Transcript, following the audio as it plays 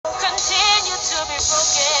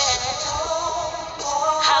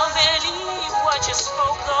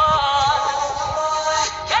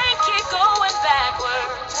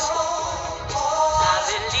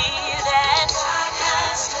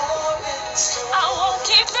I won't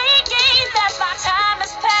keep thinking that my time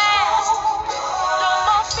has passed. No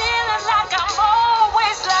more feeling like I'm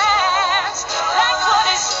always last. Like what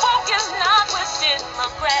is spoken is not within my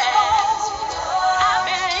grasp. I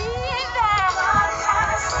believe that.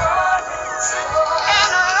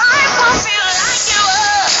 And life will feel like it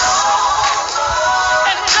was.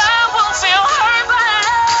 And I will feel hurt by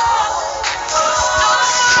love.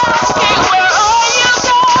 Asking where are you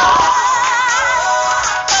gone?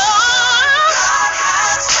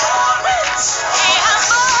 He has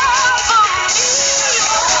more for me.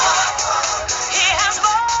 He has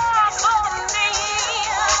more for me.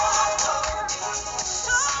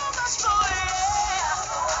 So much more, yeah.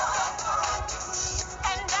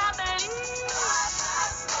 And I believe he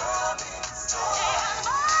has more for me. Yeah,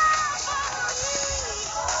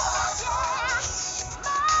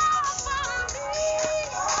 more for me.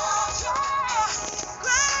 Yeah,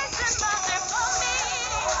 grace and mercy for me.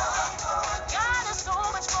 God is so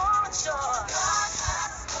much more in store.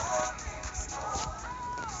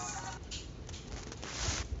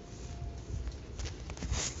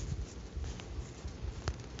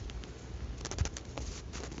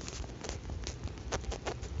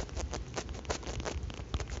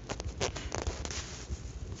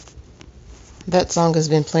 That song has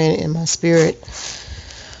been playing in my spirit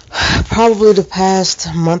probably the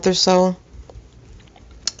past month or so.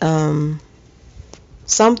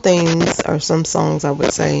 Some things, or some songs I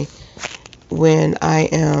would say, when I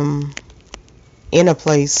am in a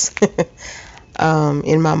place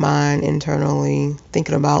in my mind internally,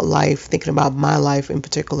 thinking about life, thinking about my life in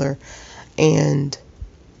particular, and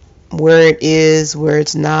where it is, where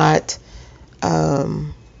it's not,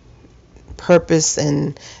 purpose,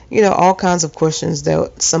 and all kinds of questions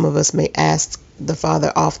that some of us may ask the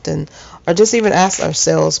Father often, or just even ask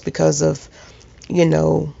ourselves because of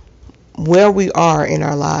where we are in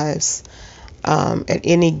our lives at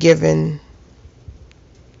any given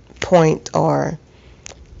point, or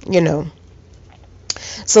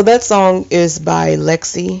so that song is by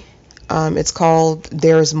Lexi. It's called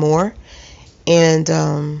There's More.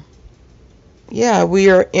 And yeah, we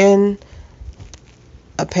are in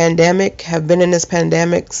a pandemic, have been in this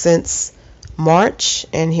pandemic since March,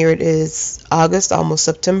 and here it is August, almost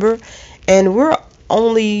September, and we're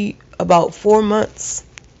only about 4 months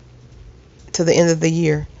to the end of the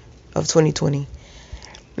year of 2020.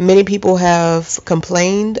 Many people have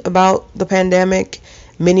complained about the pandemic.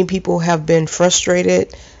 Many people have been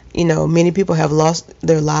frustrated. Many people have lost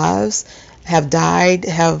their lives, have died,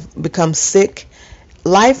 have become sick.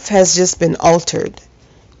 Life has just been altered,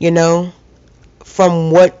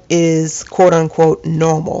 from what is quote unquote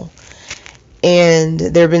normal. And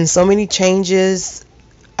there have been so many changes.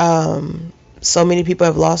 So many people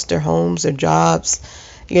have lost their homes, their jobs,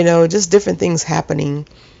 just different things happening.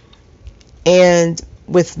 And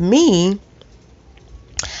with me,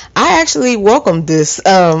 I actually welcomed this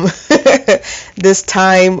this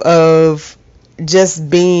time of just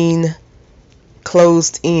being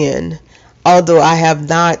closed in. Although I have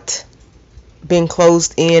not been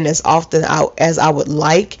closed in as often as I would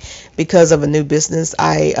like, because of a new business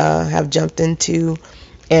I have jumped into,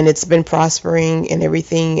 and it's been prospering and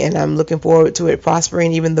everything, and I'm looking forward to it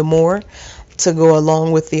prospering even the more to go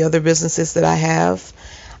along with the other businesses that I have.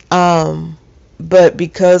 But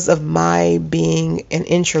because of my being an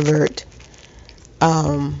introvert,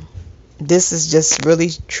 this has just really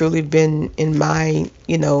truly been in my,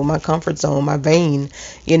 my comfort zone, my vein,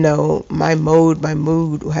 my mode, my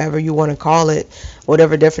mood, however you want to call it,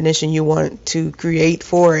 whatever definition you want to create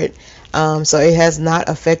for it. So it has not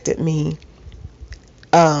affected me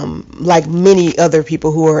like many other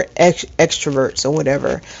people who are extroverts or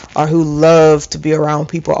whatever, or who love to be around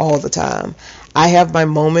people all the time. I have my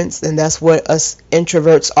moments, and that's what us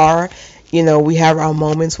introverts are. We have our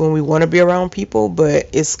moments when we want to be around people,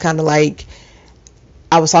 but it's kind of like,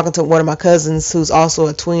 I was talking to one of my cousins who's also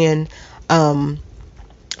a twin,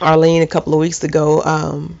 Arlene, a couple of weeks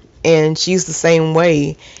ago, and she's the same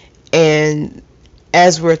way. And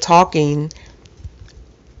as we're talking,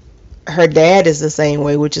 her dad is the same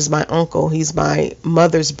way, which is my uncle. He's my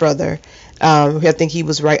mother's brother. I think he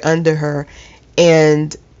was right under her.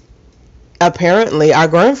 And apparently our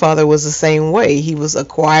grandfather was the same way. He was a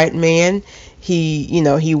quiet man.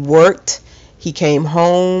 He worked, he came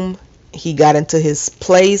home, he got into his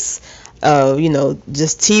place,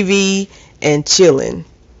 just TV and chilling,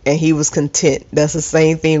 and he was content. That's the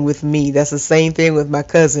same thing with me. That's the same thing with my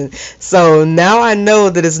cousin. So now I know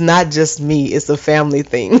that it's not just me, it's a family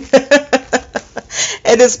thing.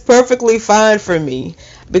 And it's perfectly fine for me.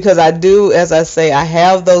 because I do, as I say, I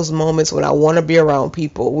have those moments when I want to be around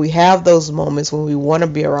people. We have those moments when we want to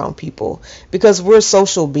be around people because we're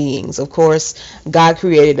social beings. Of course, God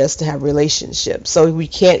created us to have relationships, so we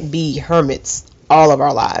can't be hermits all of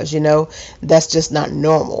our lives, that's just not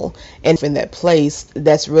normal. And in that place,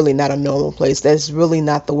 that's really not a normal place. That's really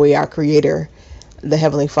not the way our Creator, the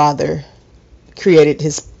Heavenly Father, created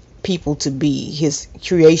His people to be, His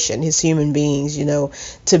creation, His human beings,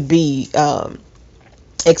 to be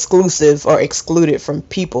exclusive or excluded from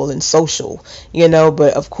people and social,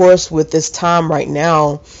 but of course with this time right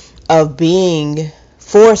now of being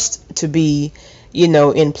forced to be,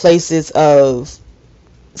 in places of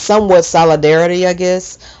somewhat solidarity, I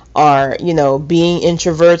guess, or being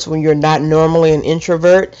introverts when you're not normally an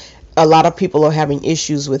introvert, a lot of people are having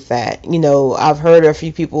issues with that. I've heard a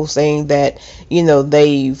few people saying that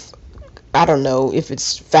I don't know if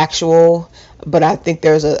it's factual, but I think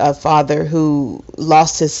there's a father who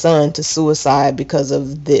lost his son to suicide because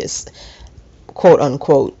of this, quote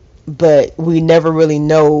unquote. But we never really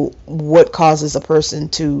know what causes a person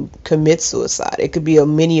to commit suicide. It could be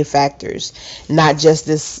many factors, not just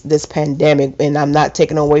this pandemic. And I'm not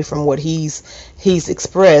taking away from what he's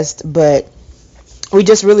expressed, but we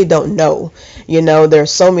just really don't know.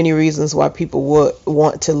 There's so many reasons why people would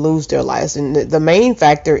want to lose their lives. And the main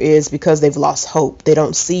factor is because they've lost hope. They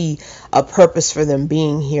don't see a purpose for them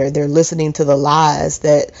being here. They're listening to the lies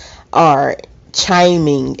that are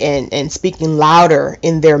chiming and speaking louder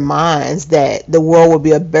in their minds that the world would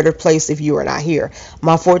be a better place if you were not here.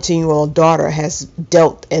 My 14-year-old daughter has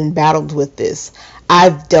dealt and battled with this.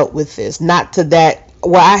 I've dealt with this. Not to that,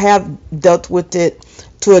 well, I have dealt with it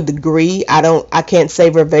to a degree. I can't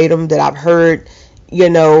say verbatim that I've heard,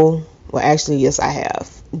 well, actually, yes, I have.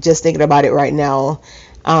 Just thinking about it right now,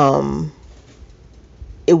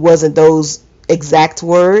 it wasn't those exact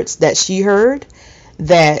words that she heard,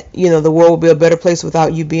 that, the world will be a better place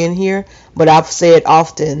without you being here. But I've said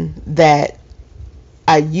often that,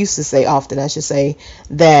 I used to say often, I should say,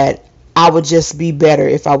 that I would just be better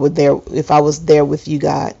if I was there with you,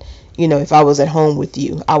 God. If I was at home with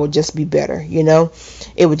you, I would just be better,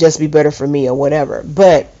 it would just be better for me or whatever.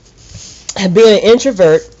 But being an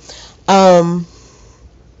introvert, and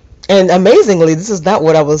amazingly, this is not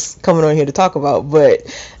what I was coming on here to talk about, but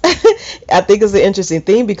I think it's an interesting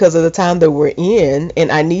thing because of the time that we're in, and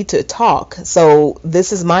I need to talk. So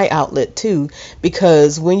this is my outlet too,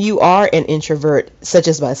 because when you are an introvert, such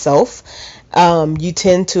as myself, you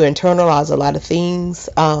tend to internalize a lot of things,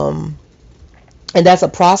 and that's a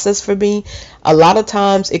process for me. A lot of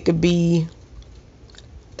times it could be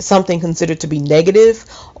something considered to be negative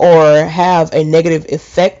or have a negative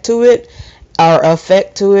effect to it,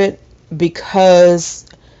 because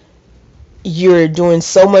you're doing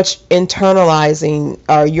so much internalizing,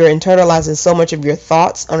 or you're internalizing so much of your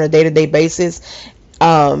thoughts on a day-to-day basis,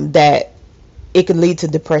 that it could lead to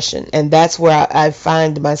depression. And that's where I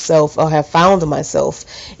find myself, or have found myself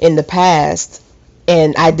in the past,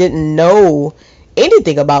 and I didn't know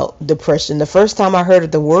anything about depression. The first time I heard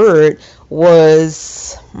of the word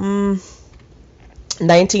was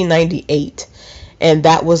 1998, and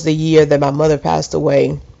that was the year that my mother passed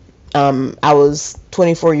away. I was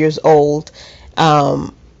 24 years old.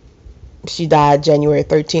 She died January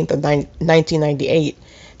 13th of 1998,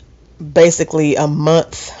 basically a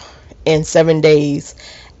month and 7 days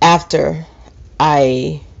after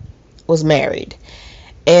I was married.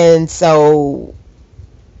 And so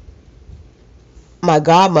my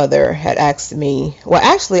godmother had asked me, well,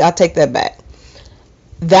 actually, I'll take that back.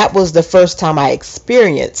 That was the first time I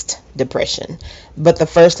experienced depression. But the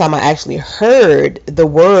first time I actually heard the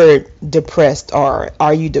word depressed, or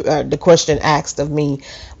are you, the question asked of me,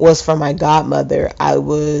 was from my godmother. I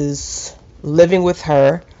was living with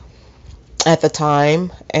her at the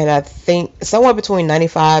time, and I think somewhere between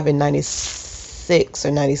 95 and 96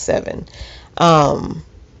 or 97. And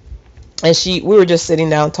we were just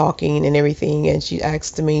sitting down talking and everything, and she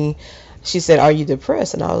asked me, she said, "Are you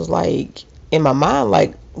depressed?" And I was like, in my mind,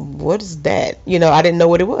 like, what is that? I didn't know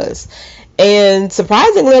what it was. And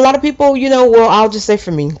surprisingly, a lot of people, well, I'll just say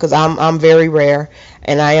for me, because I'm very rare,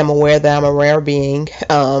 and I am aware that I'm a rare being.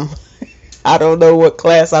 I don't know what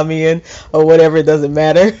class I'm in or whatever, it doesn't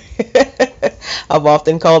matter. I've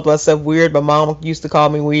often called myself weird. My mom used to call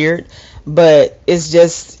me weird, but it's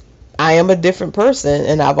just, I am a different person,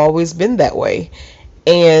 and I've always been that way.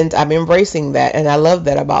 And I'm embracing that, and I love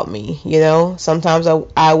that about me. Sometimes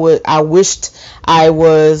I wished I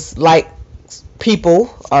was like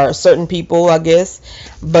people, or certain people, I guess,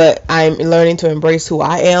 but I'm learning to embrace who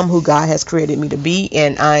I am, who God has created me to be,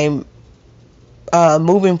 and I'm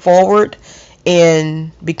moving forward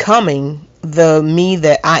in becoming the me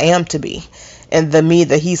that I am to be and the me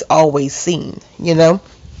that he's always seen, you know.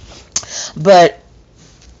 But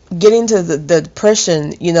getting to the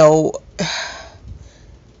depression, you know,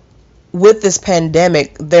 with this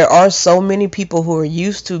pandemic, there are so many people who are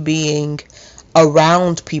used to being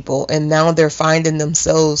around people, and now they're finding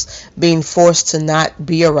themselves being forced to not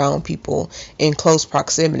be around people in close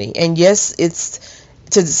proximity. And yes, it's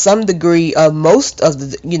to some degree, most of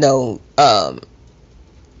the, you know,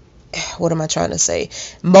 what am I trying to say?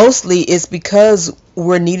 Mostly it's because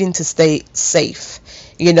we're needing to stay safe,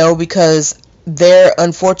 you know, because there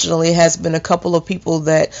unfortunately has been a couple of people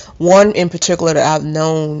that, one in particular that I've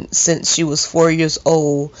known since she was 4 years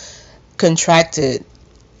old, contracted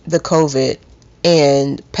the COVID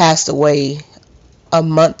and passed away a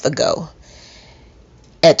month ago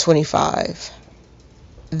at 25.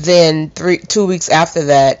 Then 2 weeks after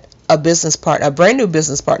that, a brand new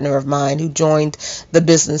business partner of mine who joined the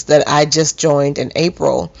business that I just joined in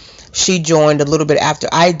April, she joined a little bit after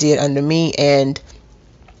I did under me, and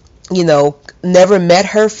you know, never met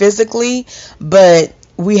her physically, but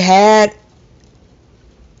we had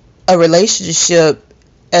a relationship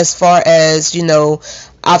as far as, you know,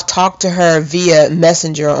 I've talked to her via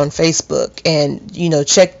Messenger on Facebook, and, you know,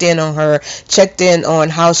 checked in on her, checked in on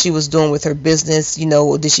how she was doing with her business. You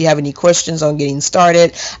know, did she have any questions on getting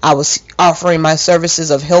started? I was offering my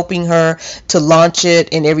services of helping her to launch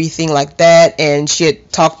it and everything like that. And she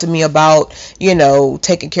had talked to me about, you know,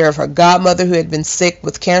 taking care of her godmother who had been sick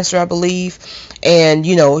with cancer, I believe, and,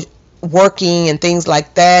 you know, working and things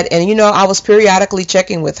like that. And, you know, I was periodically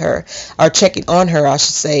checking with her, or checking on her, I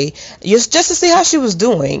should say, just to see how she was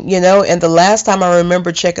doing, you know. And the last time I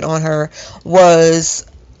remember checking on her was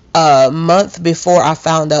a month before I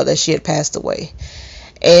found out that she had passed away.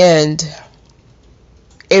 And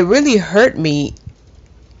it really hurt me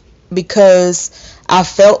because I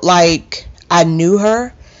felt like I knew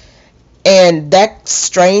her. And that's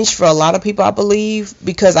strange for a lot of people, I believe,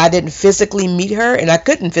 because I didn't physically meet her, and I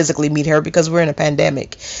couldn't physically meet her because we're in a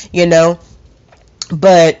pandemic, you know.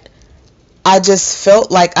 But I just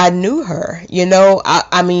felt like I knew her, you know.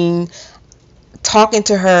 I mean, talking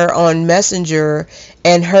to her on Messenger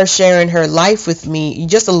and her sharing her life with me,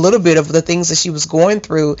 just a little bit of the things that she was going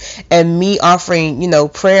through, and me offering, you know,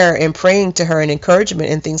 prayer and praying to her and encouragement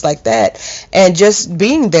and things like that, and just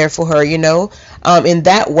being there for her, you know, in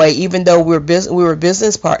that way, even though we were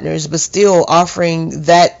business partners, but still offering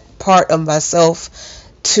that part of myself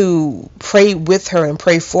to pray with her and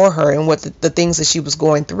pray for her and what the things that she was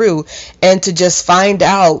going through. And to just find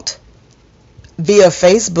out via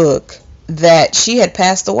Facebook that she had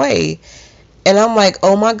passed away, and I'm like,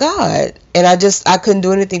 oh my God. And I couldn't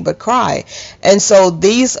do anything but cry. And so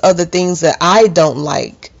these are the things that I don't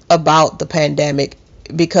like about the pandemic,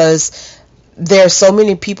 because there are so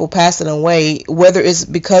many people passing away, whether it's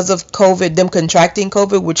because of COVID, them contracting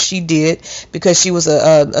COVID, which she did because she was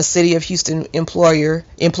a City of Houston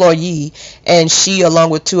employee, and she,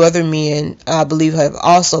 along with two other men, I believe, have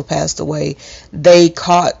also passed away. They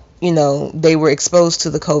caught, you know, they were exposed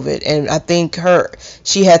to the COVID. And I think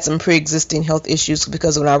she had some pre-existing health issues,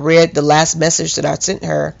 because when I read the last message that I sent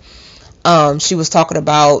her, she was talking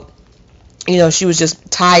about, you know, she was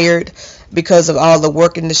just tired because of all the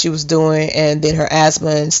working that she was doing, and then her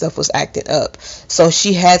asthma and stuff was acting up. So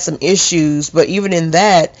she had some issues, but even in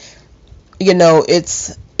that, you know,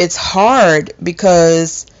 it's hard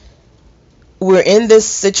because we're in this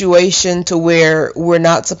situation to where we're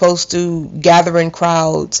not supposed to gather in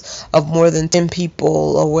crowds of more than 10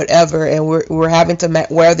 people or whatever, and we're having to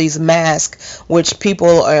wear these masks, which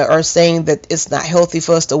people are saying that it's not healthy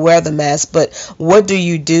for us to wear the mask. But what do?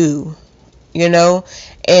 You know?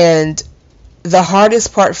 And the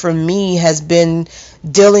hardest part for me has been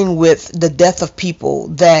dealing with the death of people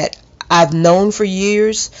that I've known for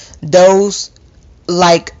years, those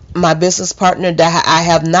like my business partner that I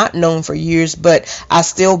have not known for years, but I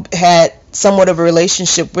still had somewhat of a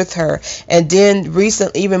relationship with her. And then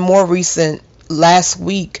even more recent, last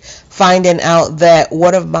week, finding out that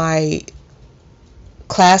one of my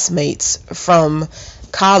classmates from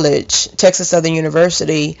college, Texas Southern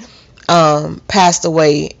University, passed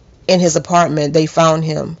away in his apartment. They found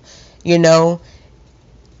him, you know,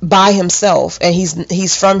 by himself, and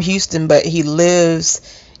he's from Houston, but he lived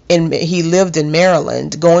in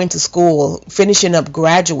Maryland, going to school, finishing up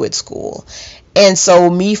graduate school. And so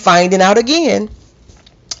me finding out again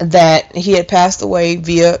that he had passed away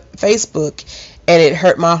via Facebook, and it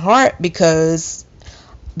hurt my heart, because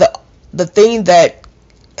the thing that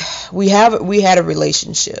we had a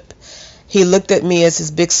relationship. He looked at me as his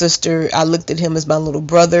big sister. I looked at him as my little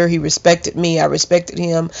brother. He respected me. I respected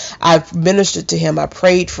him. I ministered to him. I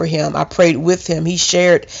prayed for him. I prayed with him. He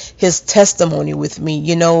shared his testimony with me.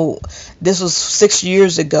 You know, this was 6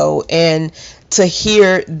 years ago. And to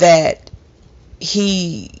hear that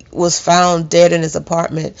he was found dead in his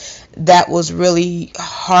apartment, that was really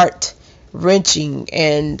heart wrenching,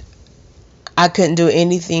 and I couldn't do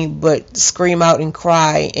anything but scream out and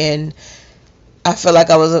cry, and I felt like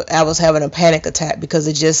I was having a panic attack because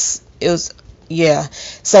it was, yeah.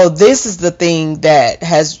 So this is the thing that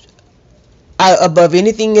has, above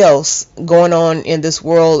anything else going on in this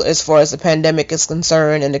world as far as the pandemic is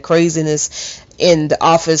concerned, and the craziness in the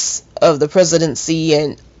office of the presidency,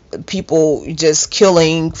 and people just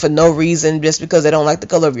killing for no reason just because they don't like the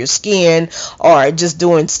color of your skin, or just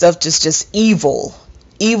doing stuff just evil.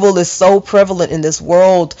 Evil is so prevalent in this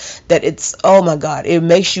world that it's, oh my God, it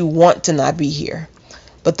makes you want to not be here.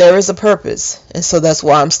 But there is a purpose, and so that's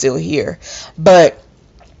why I'm still here. But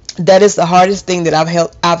that is the hardest thing that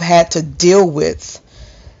I've had to deal with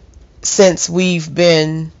since we've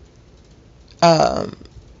been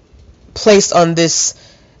placed on this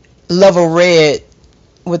level red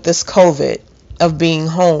with this COVID of being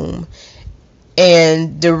home.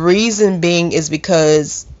 And the reason being is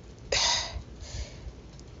because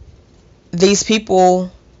these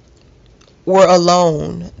people were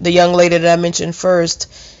alone. The young lady that I mentioned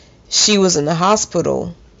first, she was in the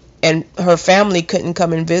hospital and her family couldn't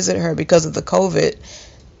come and visit her because of the COVID.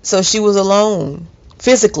 So she was alone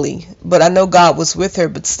physically, but I know God was with her.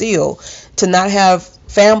 But still, to not have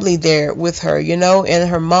family there with her, you know, and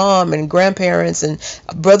her mom and grandparents and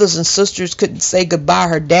brothers and sisters couldn't say goodbye.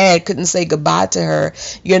 Her dad couldn't say goodbye to her,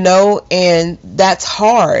 you know, and that's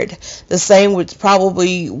hard. The same with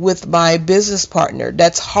probably with my business partner.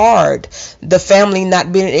 That's hard. The family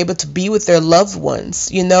not being able to be with their loved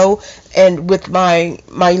ones, you know. And with my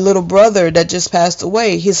little brother that just passed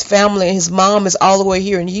away, his family, his mom is all the way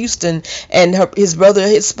here in Houston, and his brother,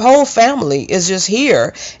 his whole family is just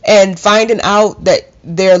here, and finding out that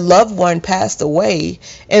their loved one passed away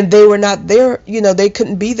and they were not there, you know, they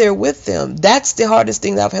couldn't be there with them. That's the hardest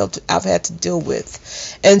thing that I've had to deal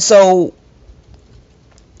with. And so,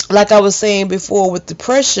 like I was saying before with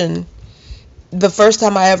depression, the first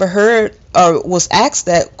time I ever heard or was asked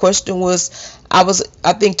that question was,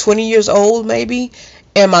 I think 20 years old maybe,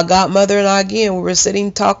 and my godmother and I, again, we were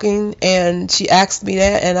sitting talking, and she asked me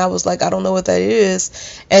that, and I was like, I don't know what that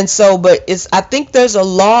is. And so, but I think there's a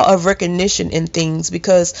law of recognition in things,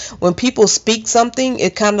 because when people speak something,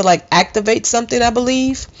 it kind of like activates something, I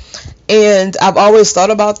believe. And I've always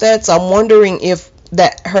thought about that, so I'm wondering if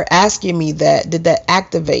that her asking me that, did that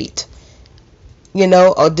activate, you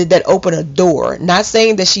know, or did that open a door? Not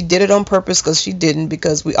saying that she did it on purpose, because she didn't,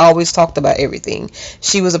 because we always talked about everything.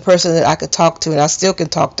 She was a person that I could talk to, and I still can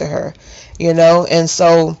talk to her, you know. And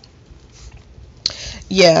so,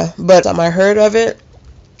 yeah, but I heard of it,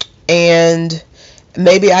 and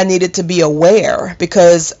maybe I needed to be aware,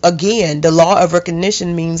 because again, the law of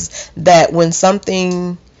recognition means that when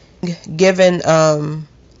something given,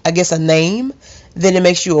 I guess, a name, then it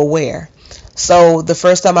makes you aware. So the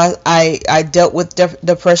first time I dealt with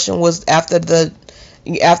depression was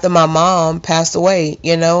after my mom passed away,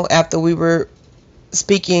 you know, after we were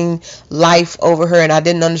speaking life over her, and I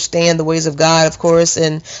didn't understand the ways of God, of course,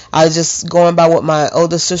 and I was just going by what my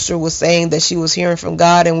older sister was saying, that she was hearing from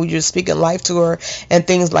God, and we were just speaking life to her and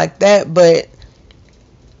things like that. But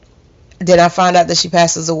then I found out that she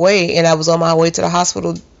passes away, and I was on my way to the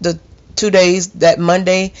hospital the 2 days, that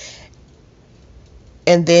Monday,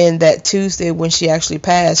 and then that Tuesday when she actually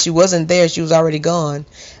passed. She wasn't there, she was already gone,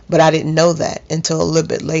 but I didn't know that until a little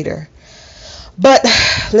bit later. But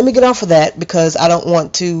let me get off of that, because I don't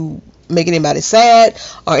want to make anybody sad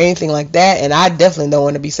or anything like that, and I definitely don't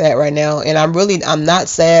want to be sad right now. And I'm not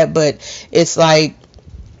sad, but it's like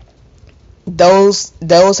those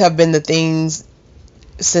have been the things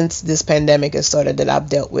since this pandemic has started that I've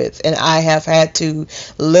dealt with, and I have had to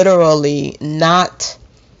literally not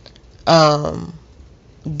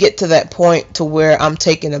get to that point to where I'm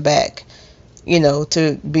taken aback, you know,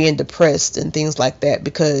 to being depressed and things like that,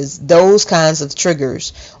 because those kinds of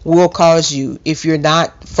triggers will cause you, if you're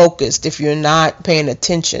not focused, if you're not paying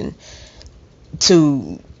attention,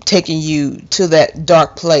 to taking you to that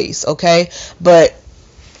dark place, okay? But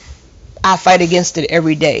I fight against it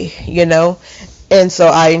every day, you know? And so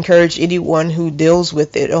I encourage anyone who deals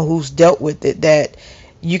with it or who's dealt with it, that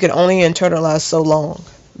you can only internalize so long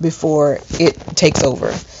before it takes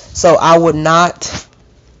over. So I would not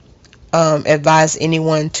advise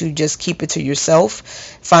anyone to just keep it to yourself.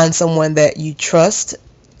 Find someone that you trust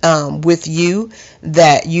with you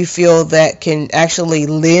that you feel that can actually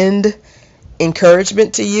lend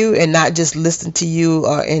encouragement to you and not just listen to you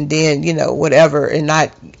and then whatever, and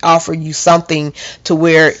not offer you something to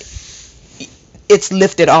where it's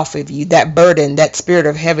lifted off of you. That burden, that spirit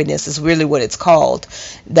of heaviness is really what it's called.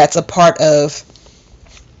 That's a part of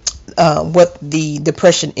what the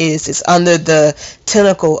depression is. It's under the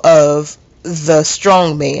tentacle of the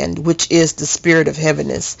strong man, which is the spirit of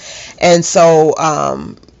heaviness. And so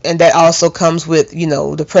and that also comes with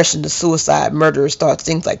depression, the suicide, murderous thoughts,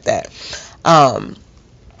 things like that.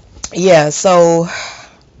 So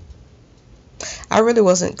I really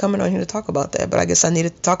wasn't coming on here to talk about that, but I guess I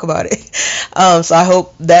needed to talk about it. So I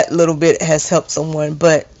hope that little bit has helped someone.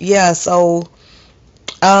 But so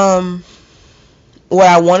what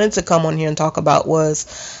I wanted to come on here and talk about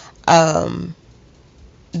was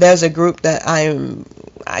there's a group that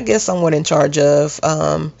I guess somewhat in charge of.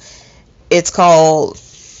 It's called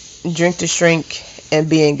Drink to Shrink and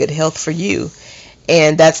Be in Good Health for You.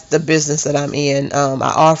 And that's the business that I'm in.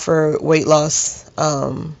 I offer weight loss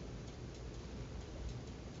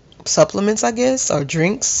supplements, I guess, or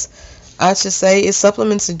drinks. I should say it's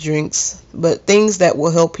supplements and drinks, but things that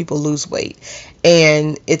will help people lose weight.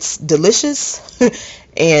 And it's delicious.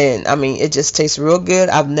 And I mean, it just tastes real good.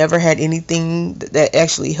 I've never had anything that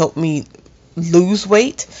actually helped me lose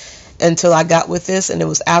weight until I got with this. And it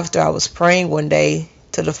was after I was praying one day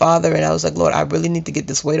to the Father, and I was like, Lord, I really need to get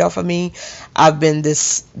this weight off of me. I've been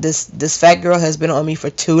this fat girl has been on me for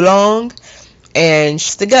too long, and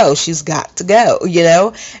she's got to go,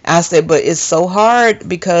 I said, but it's so hard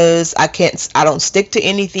because I don't stick to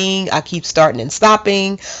anything. I keep starting and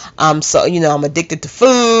stopping. So I'm addicted to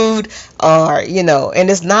food, or and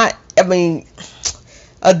it's not, I mean,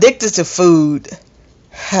 addicted to food.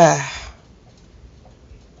 I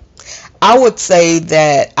would say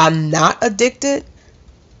that I'm not addicted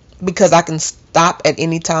because I can stop at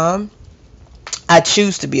any time. I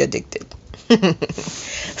choose to be addicted.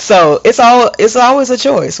 So it's always a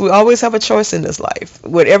choice. We always have a choice in this life.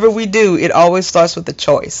 Whatever we do, it always starts with a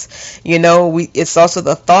choice. It starts with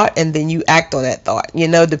a thought, and then you act on that thought,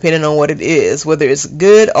 depending on what it is, whether it's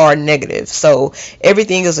good or negative. So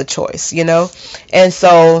everything is a choice, And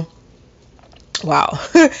so, wow,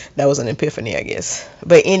 that was an epiphany, I guess.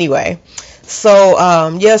 But anyway, so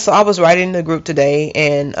so I was writing the group today,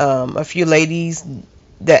 and a few ladies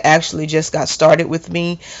that actually just got started with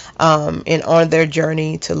me and on their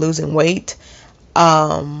journey to losing weight.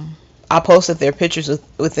 I posted their pictures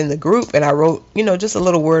within the group, and I wrote, just a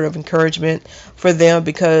little word of encouragement for them,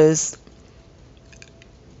 because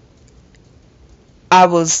I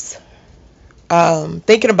was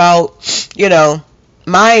thinking about,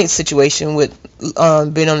 my situation with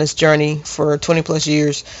being on this journey for 20 plus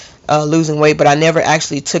years, losing weight, but I never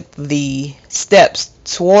actually took the steps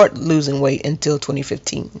toward losing weight until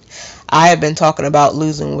 2015. I have been talking about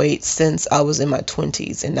losing weight since I was in my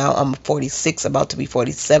 20s, and now I'm 46, about to be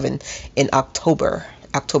 47 in October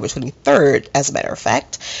 23rd, as a matter of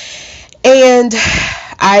fact. And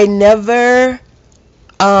I never,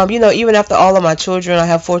 even after all of my children, I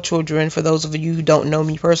have 4 children. For those of you who don't know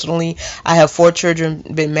me personally, I have 4 children,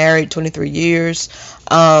 been married 23 years.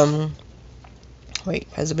 Wait,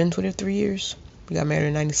 has it been 23 years? We got married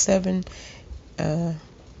in 97.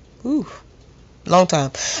 Long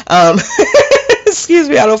time. Excuse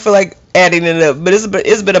me, I don't feel like adding it up, but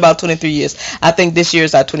it's been about 23 years. I think this year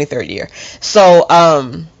is our 23rd year. So,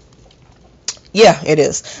 yeah, it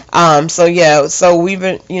is. So we've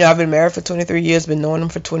been, I've been married for 23 years, been knowing them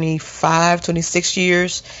for 25, 26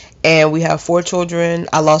 years, and we have 4 children.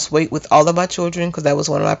 I lost weight with all of my children because that was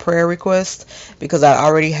one of my prayer requests, because I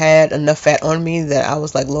already had enough fat on me that I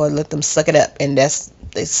was like, Lord, let them suck it up. And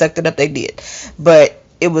they sucked it up, they did. But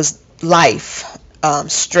it was life,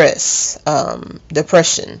 stress,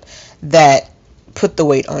 depression that put the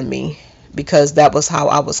weight on me, because that was how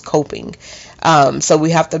I was coping. So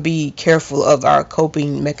we have to be careful of our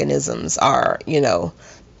coping mechanisms, our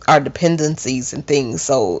dependencies and things.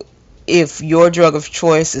 So if your drug of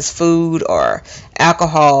choice is food or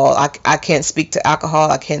alcohol, I can't speak to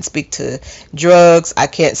alcohol. I can't speak to drugs. I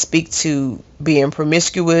can't speak to being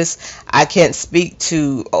promiscuous. I can't speak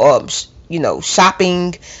to,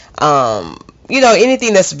 shopping,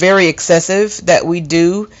 anything that's very excessive that we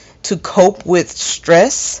do to cope with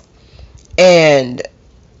stress. And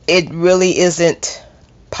it really isn't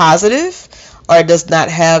positive, or it does not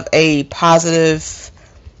have a positive,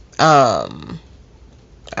 I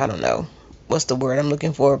don't know, what's the word I'm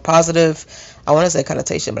looking for? Positive, I want to say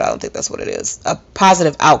connotation, but I don't think that's what it is. A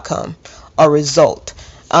positive outcome or result.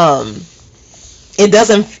 It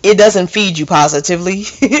doesn't feed you positively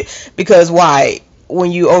because why?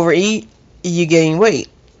 when you overeat, you gain weight,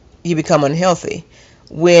 you become unhealthy.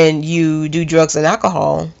 When you do drugs and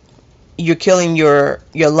alcohol, you're killing your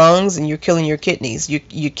lungs and you're killing your kidneys.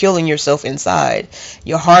 You're killing yourself inside.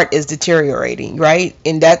 Your heart is deteriorating, right?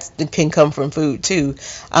 And that can come from food too.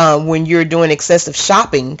 When you're doing excessive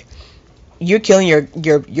shopping, you're killing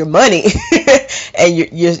your money and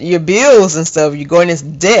your bills and stuff. You're going into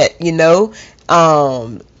debt,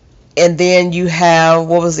 and then you have,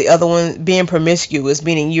 what was the other one? Being promiscuous,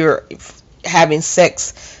 meaning you're having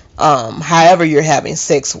sex, however you're having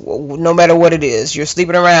sex, no matter what it is. You're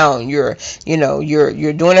sleeping around, you're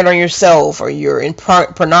doing it on yourself, or you're in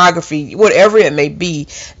pornography, whatever it may be.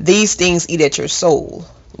 These things eat at your soul,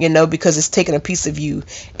 because it's taking a piece of you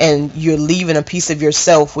and you're leaving a piece of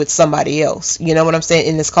yourself with somebody else. You know what I'm saying?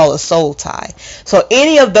 And it's called a soul tie. So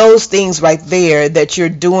any of those things right there that you're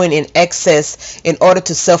doing in excess in order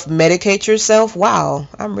to self-medicate yourself. Wow,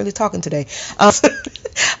 I'm really talking today.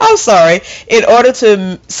 I'm sorry. In order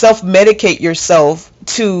to self-medicate yourself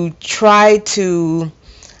to try to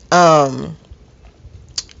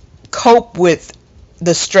cope with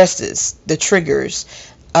the stresses, the triggers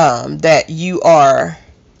that you are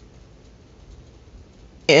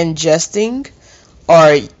ingesting,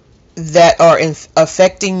 or that are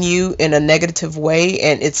affecting you in a negative way.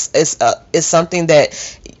 And it's something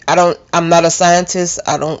that I'm not a scientist.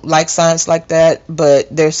 I don't like science like that,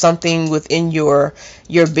 but there's something within your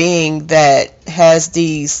being that has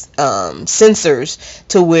these sensors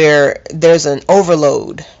to where there's an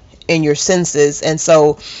overload in your senses. And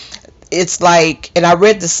so it's like, and I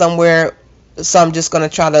read this somewhere, so I'm just going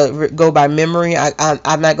to try to go by memory.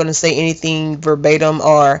 I'm not going to say anything verbatim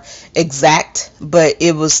or exact, but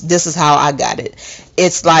this is how I got it.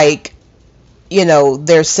 It's like,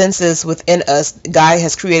 there's senses within us. God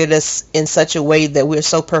has created us in such a way that we're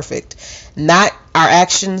so perfect. Not our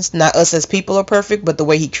actions, not us as people are perfect, but the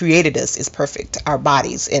way he created us is perfect. Our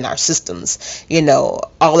bodies and our systems,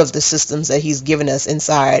 all of the systems that he's given us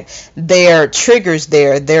inside. There are triggers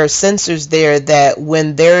there. There are sensors there that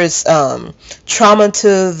when there's trauma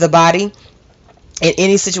to the body, in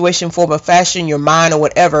any situation, form, or fashion, your mind or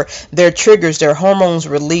whatever, there are triggers, there are hormones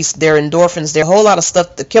released, there are endorphins, there are a whole lot of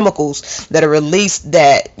stuff, the chemicals that are released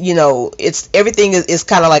that, it's everything is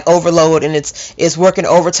kind of like overload, and it's working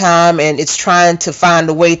overtime, and it's trying to find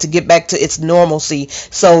a way to get back to its normalcy.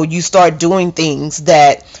 So you start doing things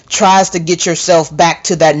that tries to get yourself back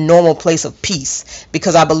to that normal place of peace,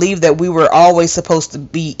 because I believe that we were always supposed to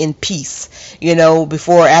be in peace.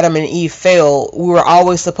 Before Adam and Eve fell, we were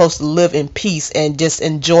always supposed to live in peace and just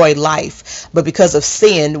enjoy life. But because of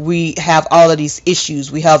sin, we have all of these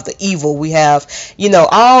issues. We have the evil. We have, we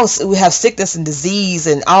have sickness and disease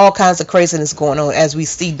and all kinds of craziness going on, as we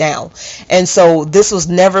see now. And so this was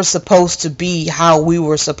never supposed to be how we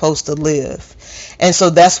were supposed to live. And so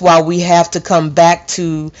that's why we have to come back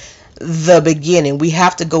to the beginning. We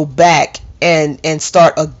have to go back and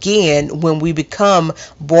start again when we become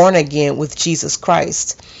born again with Jesus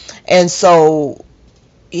Christ. And so,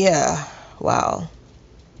 yeah. Wow.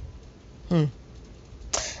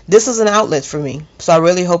 This is an outlet for me. So I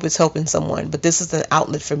really hope it's helping someone. But this is an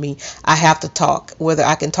outlet for me. I have to talk, whether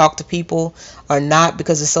I can talk to people or not,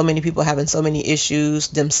 because there's so many people having so many issues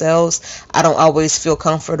themselves. I don't always feel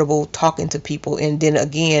comfortable talking to people. And then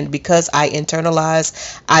again, because I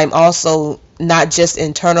internalize, I'm also not just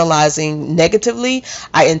internalizing negatively.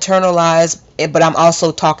 I internalize, but I'm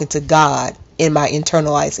also talking to God in my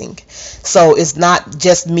internalizing. So it's not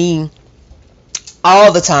just me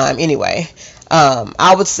all the time anyway.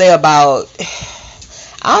 I would say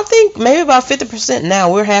I think maybe about 50%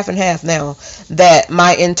 now, we're half and half now, that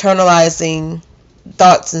my internalizing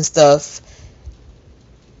thoughts and stuff,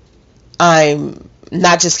 I'm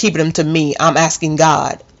not just keeping them to me. I'm asking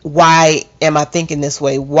God, why am I thinking this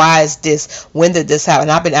way? Why is this? When did this happen?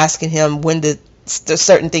 I've been asking him, when did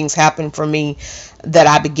certain things happen for me that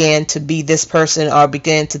I began to be this person, or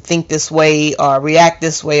began to think this way, or react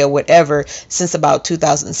this way, or whatever, since about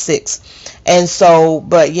 2006. And so,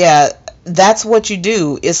 but yeah, that's what you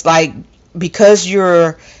do. It's like, because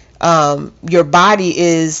your body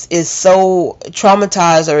is so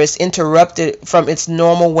traumatized, or it's interrupted from its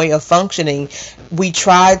normal way of functioning, we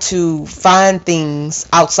try to find things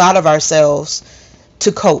outside of ourselves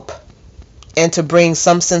to cope and to bring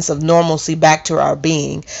some sense of normalcy back to our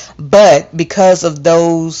being. But because of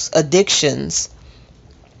those addictions,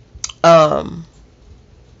 it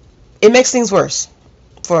makes things worse,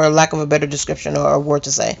 for lack of a better description or a word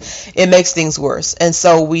to say. It makes things worse. And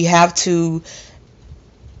so we have to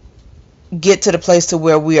get to the place to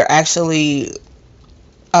where we are actually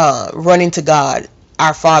running to God.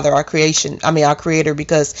 our Father, our Creator,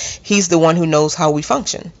 because He's the one who knows how we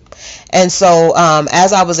function. And so,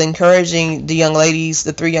 as I was encouraging the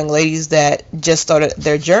 3 young ladies that just started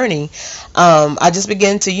their journey, I just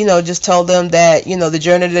began to, just tell them that, the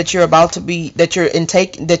journey that you're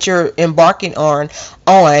that you're embarking on,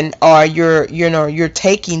 or you're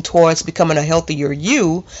taking towards becoming a healthier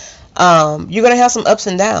you. You're going to have some ups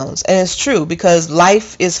and downs. And it's true, because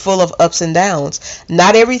life is full of ups and downs.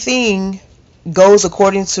 Not everything goes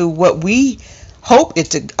according to what we hope it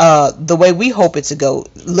to, the way we hope it to go.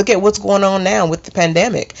 Look at what's going on now with the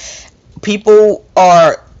pandemic. People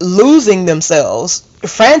are losing themselves,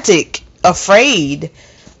 frantic, afraid,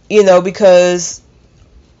 because,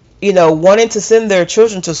 wanting to send their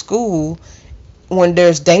children to school when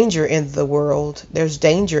there's danger in the world, there's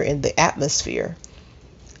danger in the atmosphere.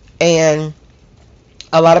 And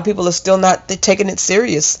a lot of people are still not taking it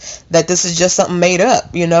serious, that this is just something made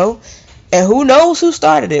up, And who knows who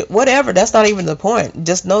started it? Whatever, that's not even the point.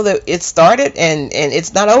 Just know that it started and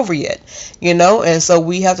it's not over yet, And so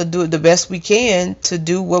we have to do it the best we can to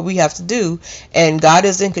do what we have to do. And God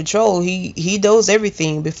is in control. He knows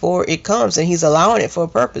everything before it comes, and He's allowing it for a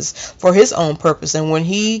purpose, for His own purpose. And when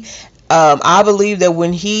I believe that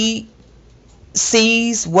when He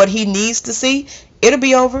sees what He needs to see, it'll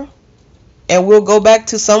be over. And we'll go back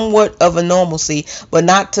to somewhat of a normalcy, but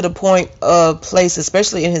not to the point of place,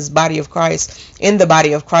 especially in the body of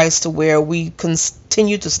Christ, to where we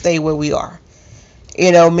continue to stay where we are.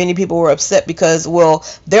 Many people were upset because,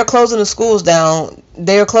 they're closing the schools down. Not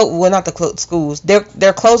the schools.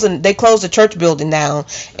 They're closing. They closed the church building down,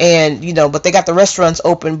 and but they got the restaurants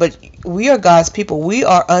open. But we are God's people. We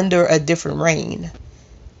are under a different reign.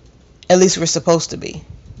 At least we're supposed to be.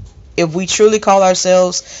 If we truly call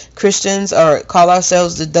ourselves Christians, or call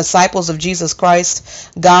ourselves the disciples of Jesus Christ,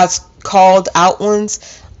 God's called out ones,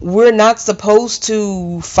 we're not supposed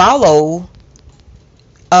to follow,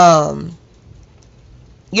 certain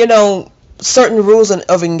rules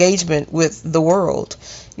of engagement with the world.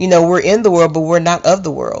 We're in the world, but we're not of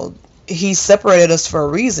the world. He separated us for a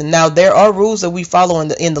reason. Now, there are rules that we follow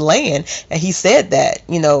in the land, and He said that,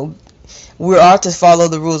 we are to follow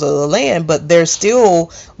the rules of the land, but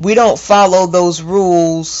we don't follow those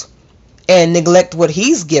rules and neglect what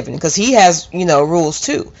He's given, because He has, rules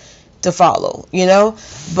too to follow,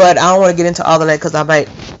 but I don't want to get into all of that, because I might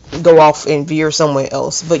go off and veer somewhere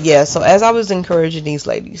else. But yeah, so as I was encouraging these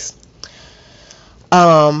ladies,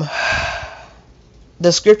 the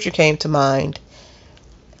scripture came to mind,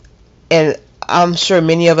 and I'm sure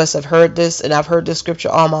many of us have heard this, and I've heard this scripture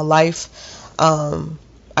all my life.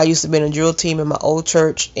 I used to be in a drill team in my old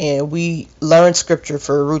church, and we learned scripture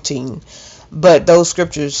for routine. But those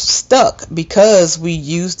scriptures stuck because we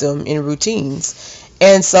used them in routines.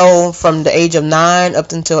 And so from the age of 9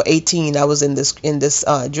 up until 18, I was in this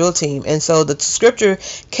drill team. And so the scripture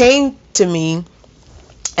came to me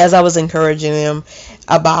as I was encouraging them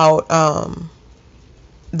about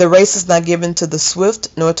the race is not given to the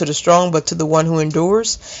swift nor to the strong, but to the one who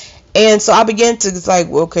endures. And so I began to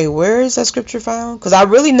okay, where is that scripture found? Because I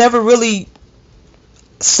never really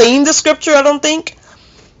seen the scripture, I don't think.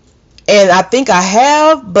 And I think I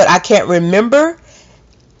have, but I can't remember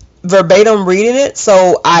verbatim reading it.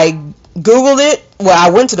 So I Googled it. Well, I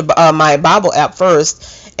went to my Bible app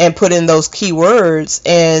first and put in those keywords.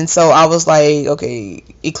 And so I was like, okay,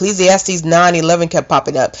 Ecclesiastes 9:11 kept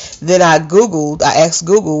popping up. Then I asked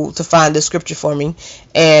Google to find the scripture for me,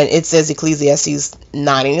 and it says Ecclesiastes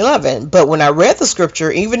 9:11. But when I read the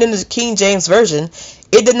scripture, even in the King James Version,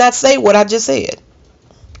 it did not say what I just said.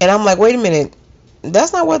 And I'm like, wait a minute,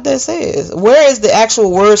 that's not what that says. Where is the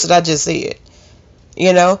actual words that I just said?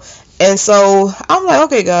 And so I'm like,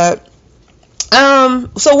 okay, God,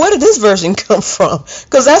 so where did this version come from?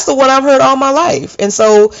 Because that's the one I've heard all my life. And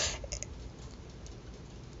so,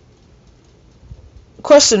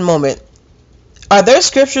 question moment. Are there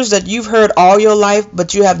scriptures that you've heard all your life,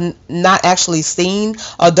 but you have not actually seen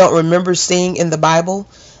or don't remember seeing in the Bible,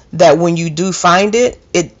 that when you do find it,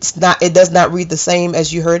 it does not read the same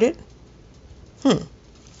as you heard it?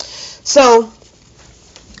 So,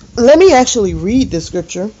 let me actually read this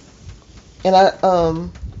scripture. And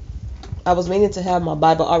I was meaning to have my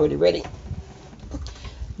Bible already ready,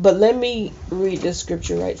 but let me read this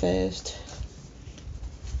scripture right fast.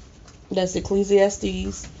 That's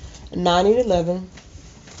Ecclesiastes 9:11.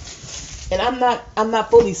 And I'm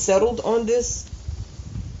not fully settled on this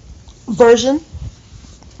version,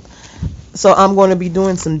 so I'm going to be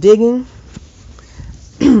doing some digging.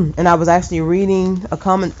 And I was actually reading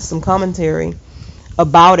some commentary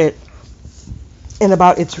about it and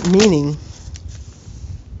about its meaning.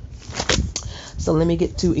 So let me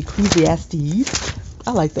get to Ecclesiastes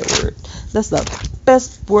I like that word. That's the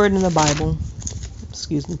best word in the Bible.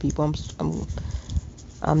 Excuse me, people.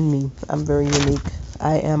 I'm me. I'm very unique.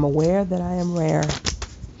 I am aware that I am rare,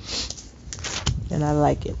 and I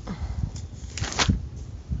like it.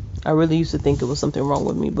 I really used to think it was something wrong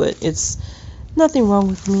with me, but it's nothing wrong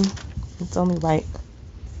with me. It's only right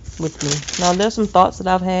with me. Now, there's some thoughts that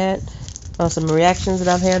I've had, some reactions that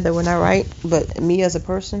I've had that were not right, but me as a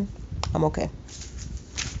person, I'm okay.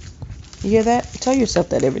 You hear that? Tell yourself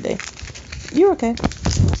that every day. You're okay.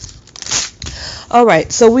 All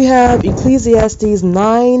right, so we have Ecclesiastes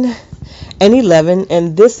 9 and 11,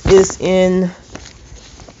 and this is in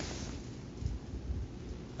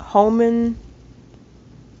Holman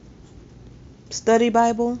Study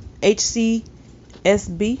Bible,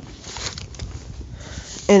 HCSB,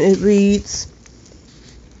 and it reads,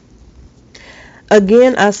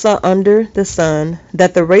 "Again I saw under the sun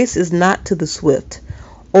that the race is not to the swift,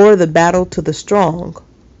 or the battle to the strong,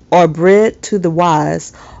 or bread to the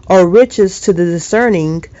wise, or riches to the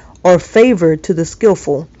discerning, or favor to the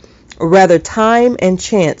skillful. Rather, time and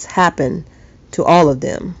chance happen to all of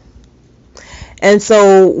them." And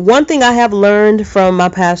so one thing I have learned from my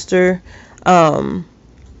pastor, one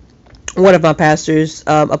of my pastors,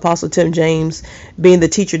 Apostle Tim James, being the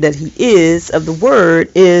teacher that he is of the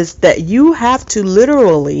word, is that you have to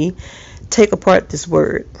literally take apart this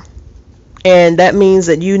word. And that means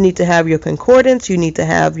that you need to have your concordance, you need to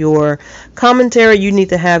have your commentary, you need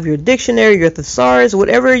to have your dictionary, your thesaurus,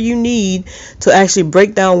 whatever you need to actually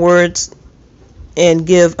break down words and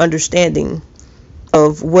give understanding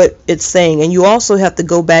of what it's saying. And you also have to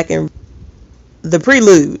go back and the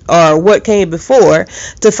prelude or what came before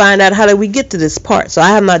to find out how did we get to this part. So I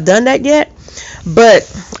have not done that yet,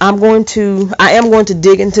 but I am going to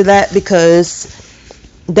dig into that, because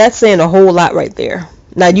that's saying a whole lot right there.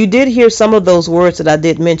 Now, you did hear some of those words that I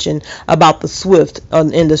did mention about the swift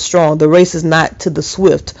and the strong. The race is not to the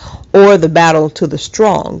swift or the battle to the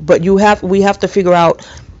strong. But we have to figure out,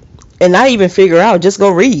 and not even figure out, just go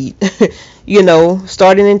read,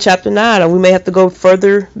 starting in chapter 9. And we may have to go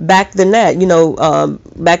further back than that,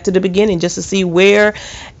 back to the beginning, just to see where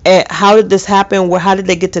and how did this happen? How did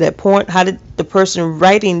they get to that point? How did the person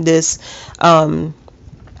writing this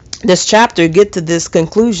chapter get to this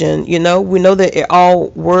conclusion? We know that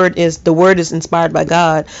the word is inspired by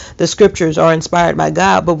God. The scriptures are inspired by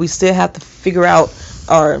God, but we still have to figure out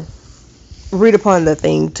or read upon the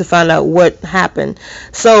thing to find out what happened.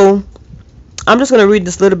 So I'm just going to read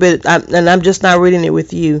this little bit, and I'm just not reading it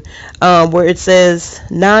with you, where it says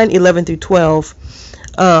 9:11 through 12.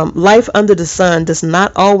 Life under the sun does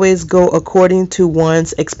not always go according to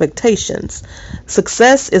one's expectations.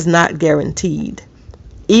 Success is not guaranteed,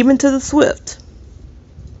 even to the swift.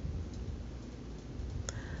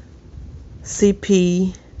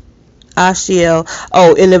 C.P. Ashiel.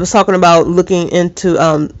 Oh, and it was talking about looking into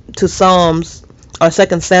to Psalms or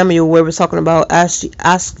 2 Samuel, where we're talking about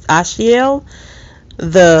Ashiel,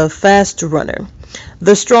 the fast runner,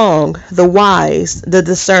 the strong, the wise, the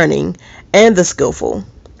discerning, and the skillful.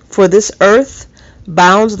 For this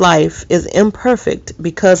earth-bound life is imperfect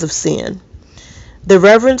because of sin. The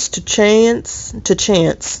reference to chance,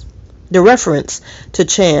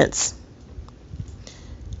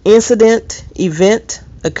 incident, event,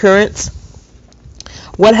 occurrence,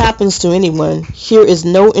 what happens to anyone, here is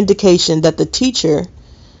no indication that the teacher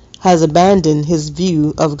has abandoned his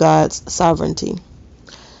view of God's sovereignty.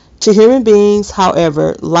 To human beings,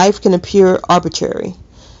 however, life can appear arbitrary.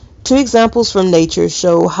 Two examples from nature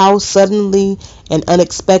show how suddenly and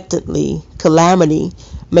unexpectedly calamity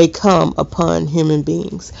may come upon human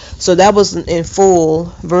beings. So that was in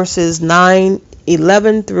full verses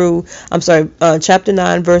 9:11 through, chapter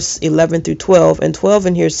 9, verse 11 through 12. And 12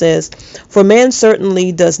 in here says, "For man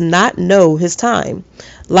certainly does not know his time,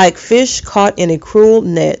 like fish caught in a cruel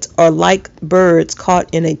net, or like birds caught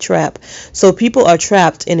in a trap. So people are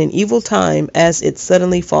trapped in an evil time as it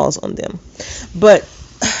suddenly falls on them." But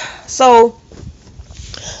so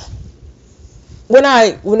when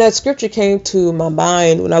that scripture came to my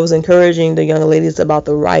mind, when I was encouraging the young ladies about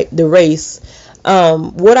the race,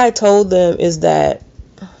 what I told them is that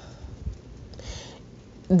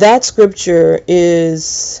scripture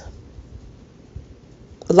is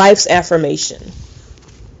life's affirmation.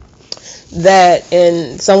 That,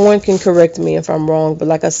 and someone can correct me if I'm wrong, but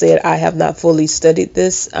like I said, I have not fully studied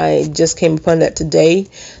this. I just came upon that today,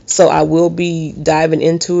 so I will be diving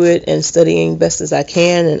into it and studying best as I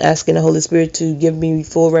can and asking the Holy Spirit to give me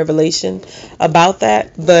full revelation about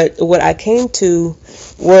that. But what I came to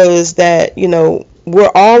was that,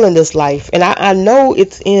 we're all in this life, and I know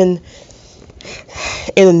it's in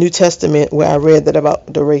the New Testament where I read that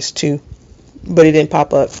about the race too. but it didn't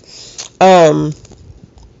pop up. Um,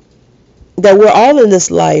 that we're all in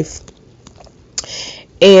this life,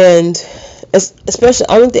 and especially,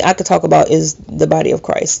 only thing I could talk about is the body of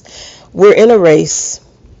Christ. We're in a race,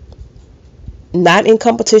 not in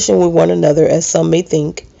competition with one another, as some may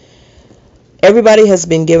think. Everybody has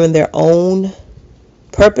been given their own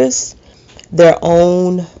purpose, their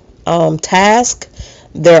own task,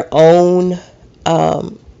 their own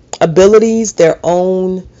abilities, their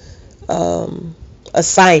own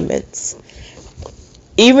assignments.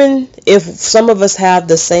 Even if some of us have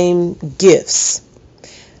the same gifts,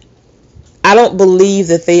 I don't believe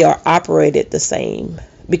that they are operated the same,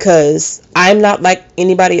 because I'm not like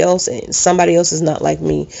anybody else and somebody else is not like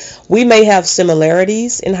me. We may have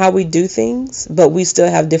similarities in how we do things, but we still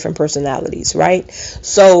have different personalities, right?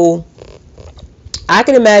 So I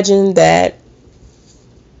can imagine that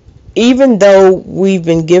even though we've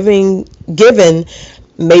been given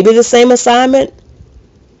maybe the same assignment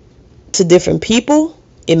to different people,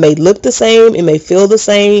 it may look the same, it may feel the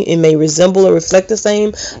same, it may resemble or reflect the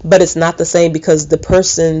same, but it's not the same, because the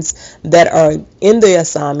persons that are in the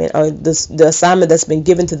assignment, or the assignment that's been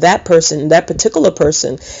given to that person, that particular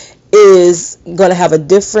person, is going to have a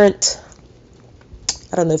different,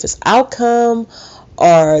 I don't know if it's outcome,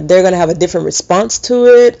 or they're going to have a different response to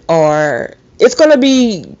it, or it's going to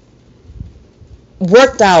be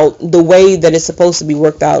worked out the way that it's supposed to be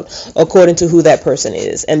worked out according to who that person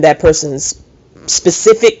is and that person's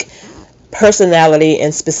specific personality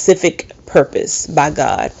and specific purpose by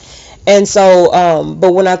God. And so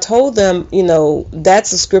but when I told them,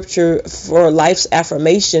 that's a scripture for life's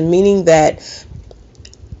affirmation, meaning that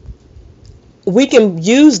we can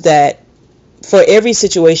use that for every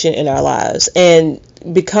situation in our lives, and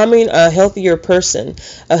becoming a healthier person,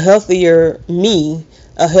 a healthier me,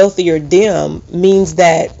 a healthier them, means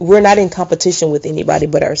that we're not in competition with anybody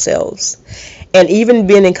but ourselves. And even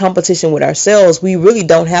being in competition with ourselves, we really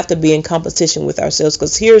don't have to be in competition with ourselves,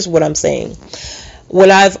 because here's what I'm saying.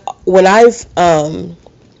 When I've gotten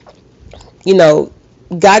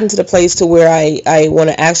to the place to where I want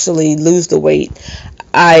to actually lose the weight,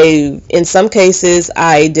 in some cases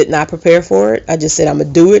I did not prepare for it. I just said I'm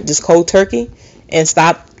gonna do it, just cold turkey, and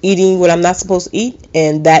stop eating what I'm not supposed to eat,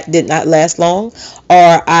 and that did not last long.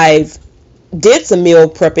 Or I've did some meal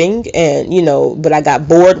prepping, and but I got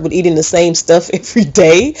bored with eating the same stuff every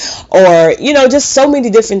day, or just so many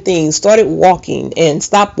different things. Started walking and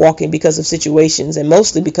stopped walking because of situations, and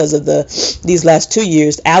mostly because of these last 2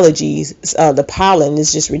 years allergies. The pollen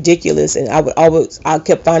is just ridiculous, and I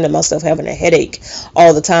kept finding myself having a headache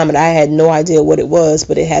all the time, and I had no idea what it was,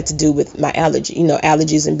 but it had to do with my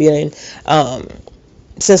allergies and being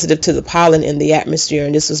sensitive to the pollen in the atmosphere.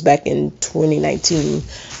 And this was back in 2019.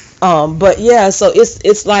 But yeah, so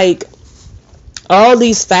it's like all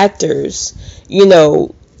these factors,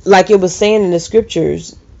 like it was saying in the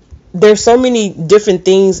scriptures, there's so many different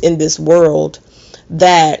things in this world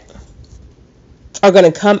that are going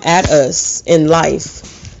to come at us in life.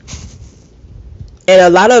 And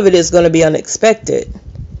a lot of it is going to be unexpected.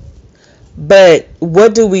 But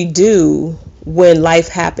what do we do when life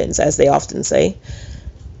happens, as they often say?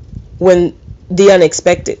 When the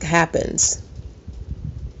unexpected happens,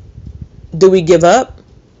 do we give up,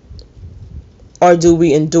 or do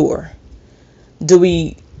we endure? Do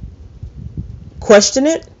we question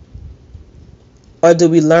it, or do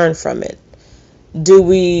we learn from it? Do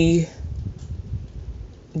we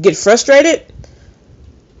get frustrated,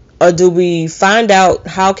 or do we find out,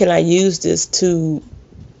 how can I use this to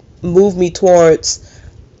move me towards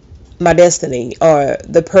my destiny or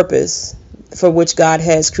the purpose for which God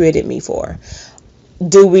has created me for?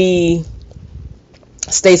 Do we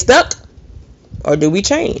stay stuck, or do we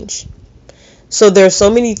change? So there's so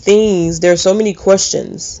many things, there's so many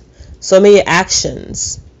questions, so many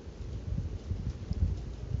actions,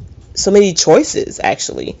 so many choices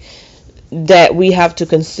actually that we have to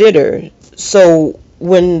consider. So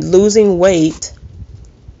when losing weight,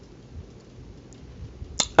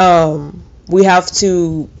 we have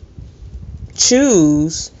to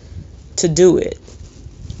choose to do it.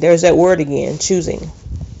 There's that word again, choosing.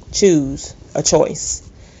 Choose, a choice.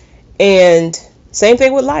 And same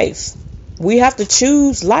thing with life. We have to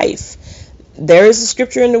choose life. There is a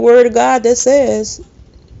scripture in the Word of God that says,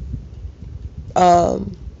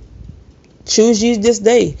 choose ye this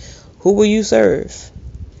day, who will you serve?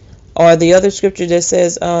 Or the other scripture that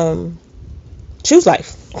says, choose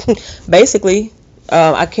life. Basically,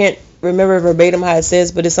 I can't remember verbatim how it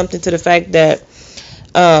says, but it's something to the fact that,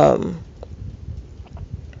 I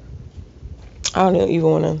don't even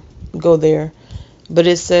want to go there, but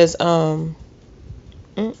it says,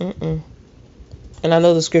 And I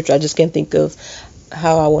know the scripture, I just can't think of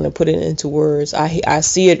how I want to put it into words. I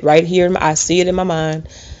see it right here. I see it in my mind.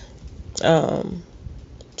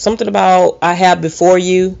 Something about I have before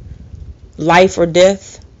you life or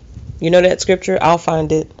death. You know that scripture? I'll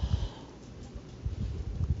find it.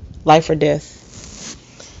 Life or death.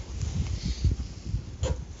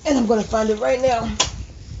 And I'm going to find it right now.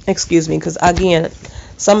 Excuse me, because again,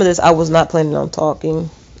 some of this I was not planning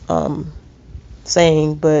on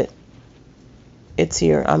saying, but it's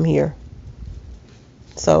here. I'm here.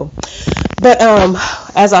 So, but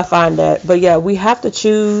as I find that, but yeah, we have to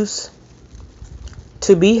choose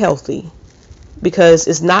to be healthy, because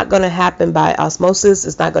it's not going to happen by osmosis.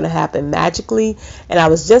 It's not going to happen magically. And I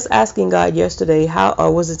was just asking God yesterday,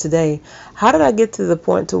 or was it today? How did I get to the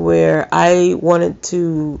point to where I wanted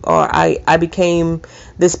to, or I became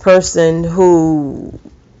this person who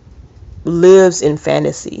lives in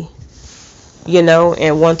fantasy,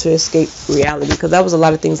 and want to escape reality? Because that was a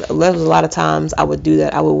lot of things. There was a lot of times I would do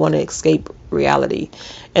that. I would want to escape reality.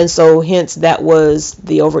 And so hence that was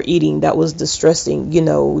the overeating, that was the stressing,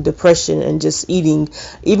 depression, and just eating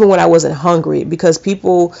even when I wasn't hungry, because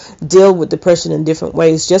people deal with depression in different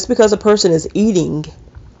ways. Just because a person is eating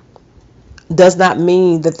does not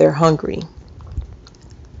mean that they're hungry.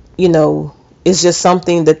 It's just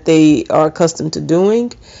something that they are accustomed to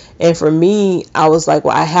doing. And for me, I was like,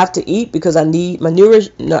 well, I have to eat because I need my I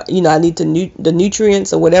need the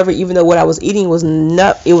nutrients or whatever, even though what I was eating was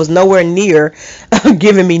nowhere near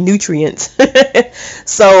giving me nutrients.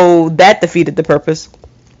 So that defeated the purpose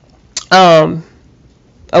of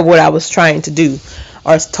what I was trying to do,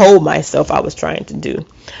 or told myself I was trying to do.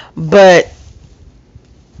 But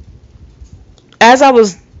as I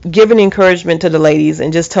was giving encouragement to the ladies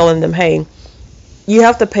and just telling them, hey, you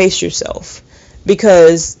have to pace yourself,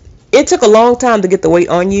 because it took a long time to get the weight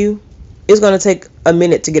on you. It's going to take a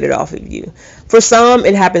minute to get it off of you. For some,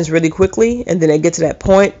 it happens really quickly, and then they get to that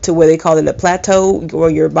point to where they call it a plateau, where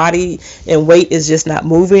your body and weight is just not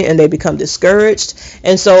moving, and they become discouraged.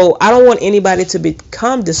 And so I don't want anybody to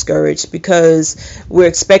become discouraged because we're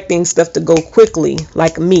expecting stuff to go quickly,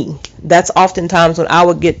 like me. That's oftentimes when I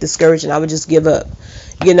would get discouraged and I would just give up,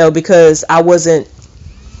 because I wasn't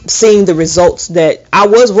seeing the results that I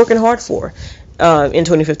was working hard for in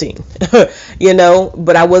 2015,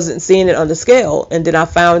 but I wasn't seeing it on the scale. And then I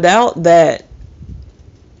found out that,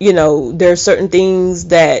 there are certain things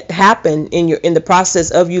that happen in the process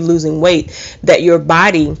of you losing weight, that your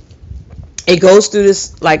body, it goes through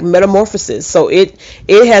this like metamorphosis. So it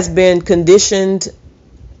has been conditioned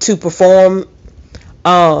to perform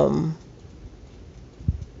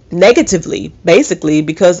negatively, basically,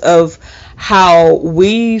 because of how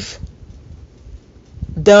we've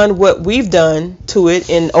done what we've done to it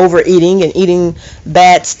in overeating and eating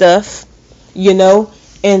bad stuff,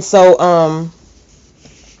 and so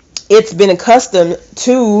it's been accustomed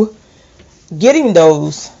to getting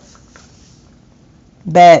those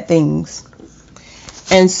bad things.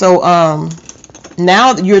 And so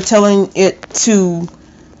now you're telling it to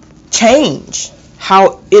change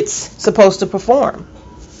how it's supposed to perform.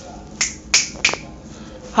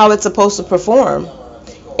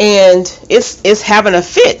 And it's having a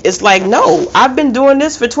fit. It's like, no, I've been doing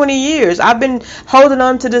this for 20 years. I've been holding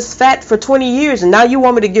on to this fat for 20 years, and now you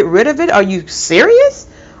want me to get rid of it? Are you serious?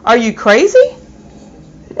 Are you crazy?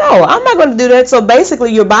 No, I'm not going to do that. So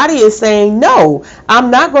basically your body is saying, no, I'm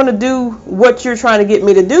not going to do what you're trying to get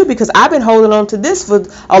me to do, because I've been holding on to this for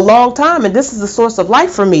a long time, and this is the source of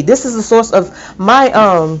life for me. This is the source of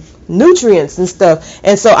my nutrients and stuff.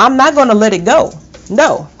 And so I'm not going to let it go.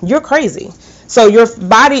 No, you're crazy. So your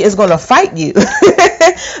body is going to fight you.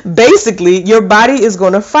 Basically, your body is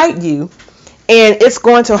going to fight you, and it's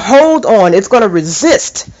going to hold on. It's going to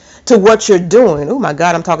resist to what you're doing. Oh my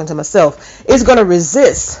God, I'm talking to myself. It's going to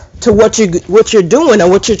resist to what you're doing, or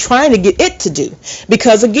what you're trying to get it to do.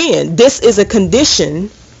 Because again, this is a condition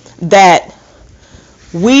that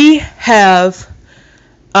we have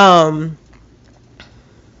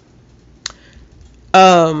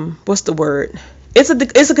what's the word? It's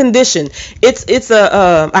a condition. It's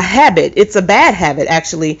a habit. It's a bad habit,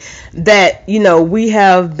 actually, that we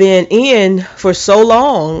have been in for so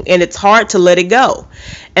long, and it's hard to let it go.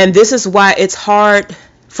 And this is why it's hard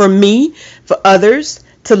for me, for others,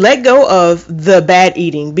 to let go of the bad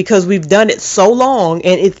eating, because we've done it so long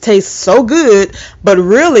and it tastes so good, but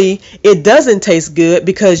really it doesn't taste good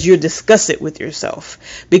because you're disgusted with yourself,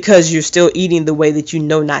 because you're still eating the way that you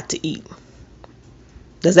know not to eat.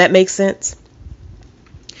 Does that make sense?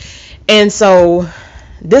 And so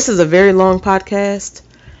this is a very long podcast.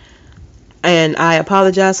 And I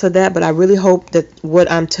apologize for that, but I really hope that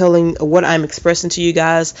what I'm expressing to you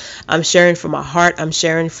guys, I'm sharing from my heart. I'm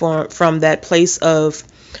sharing from that place of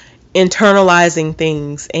internalizing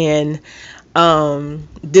things, and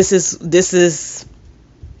this is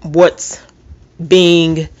what's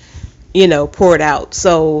being, poured out.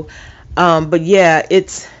 So, but yeah,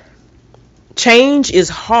 change is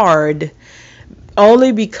hard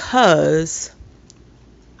only because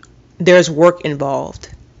there's work involved.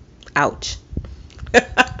 Ouch.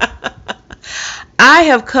 I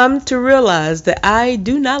have come to realize that I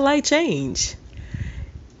do not like change.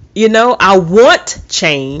 I want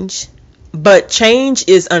change, but change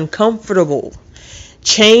is uncomfortable.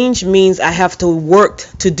 Change means I have to work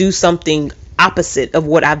to do something opposite of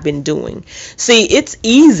what I've been doing. See, it's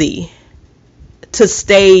easy to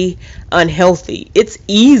stay unhealthy. It's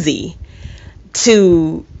easy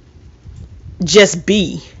to just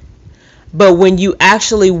be. But when you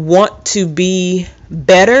actually want to be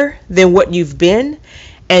better than what you've been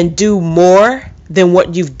and do more than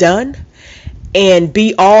what you've done and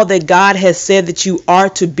be all that God has said that you are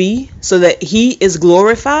to be so that He is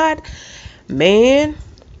glorified, man,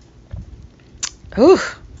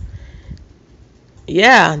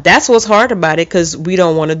 yeah, that's what's hard about it, because we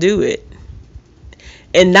don't want to do it.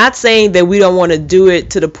 And not saying that we don't want to do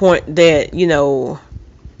it to the point that,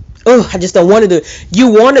 I just don't want to do it.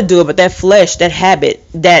 You want to do it, but that flesh, that habit,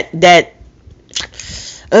 that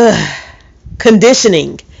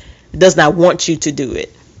conditioning does not want you to do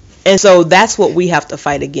it. And so that's what we have to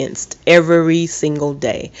fight against every single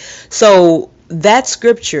day. So that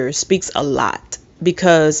scripture speaks a lot,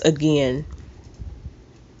 because again,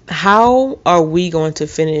 how are we going to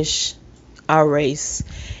finish our race?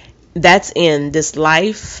 That's in this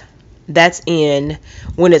life. That's in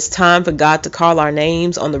when it's time for God to call our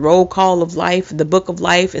names on the roll call of life, the book of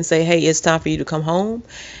life, and say, hey, it's time for you to come home.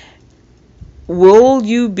 Will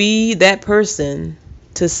you be that person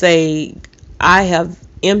to say, I have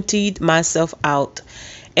emptied myself out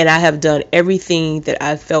and I have done everything that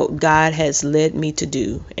I felt God has led me to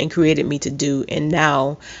do and created me to do, and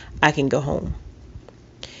now I can go home?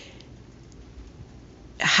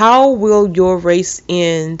 How will your race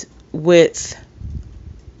end with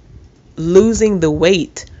losing the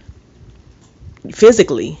weight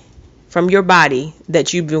physically from your body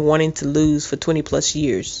that you've been wanting to lose for 20 plus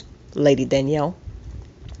years, Lady Danielle?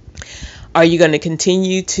 Are you going to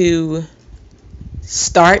continue to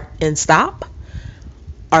start and stop?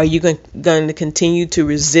 Are you going to continue to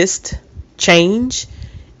resist change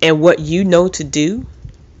and what you know to do?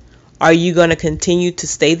 Are you going to continue to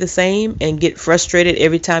stay the same and get frustrated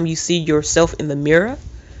every time you see yourself in the mirror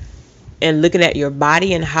and looking at your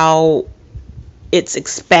body and how it's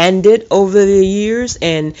expanded over the years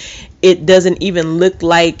and it doesn't even look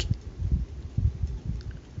like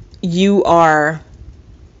you are,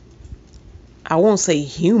 I won't say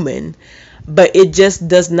human, but it just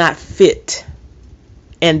does not fit?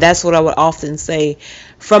 And that's what I would often say.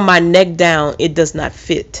 From my neck down, it does not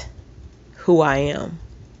fit who I am.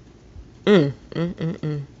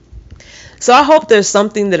 So I hope there's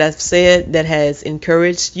something that I've said that has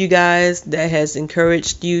encouraged you guys, that has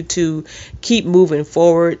encouraged you to keep moving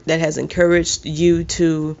forward, that has encouraged you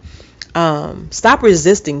to stop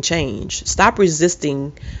resisting change. Stop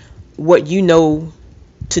resisting what you know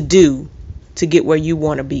to do to get where you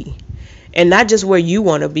want to be. And not just where you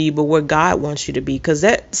want to be, but where God wants you to be. Because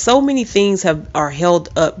that so many things are held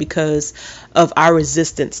up because of our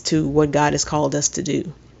resistance to what God has called us to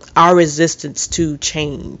do. Our resistance to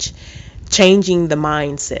change. Changing the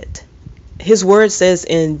mindset. His word says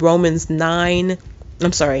in Romans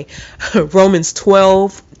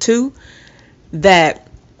 12:2 that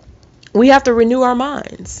we have to renew our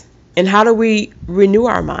minds. And how do we renew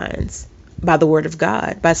our minds? By the word of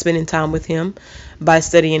God, by spending time with Him, by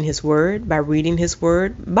studying His word, by reading His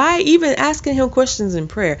word, by even asking Him questions in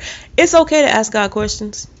prayer. It's okay to ask God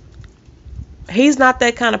questions. He's not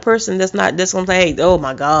that kind of person that's going to say, hey, oh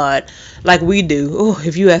my God, like we do. Oh,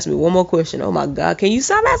 if you ask me one more question, oh my God, can you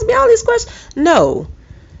stop asking me all these questions? No.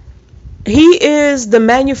 He is the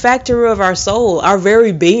manufacturer of our soul, our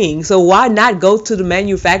very being. So why not go to the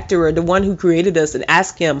manufacturer, the one who created us, and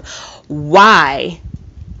ask Him, why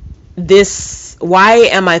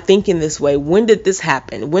am I thinking this way? When did this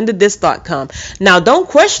happen? When did this thought come? Now, don't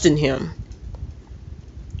question Him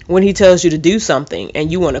when He tells you to do something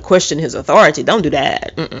and you want to question His authority. Don't do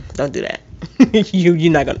that. Don't do that.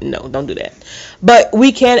 You're not gonna. No, don't do that. But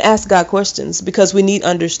we can ask God questions because we need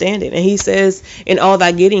understanding. And He says, in all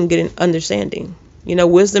thy getting, get an understanding.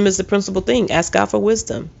 Wisdom is the principal thing. Ask God for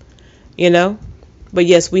wisdom. But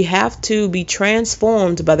yes, we have to be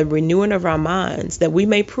transformed by the renewing of our minds, that we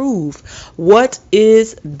may prove what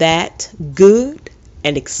is that good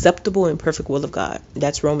and acceptable and perfect will of God.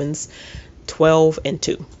 That's Romans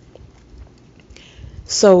 12:2.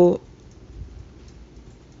 So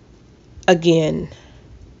again,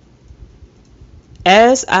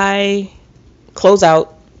 as I close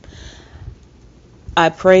out, I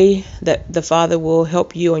pray that the Father will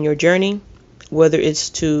help you on your journey, whether it's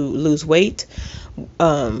to lose weight,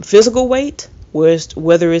 physical weight,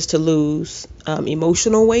 whether it's to lose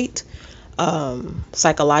emotional weight,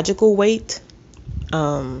 psychological weight,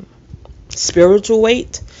 spiritual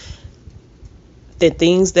weight, the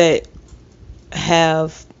things that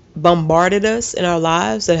have bombarded us in our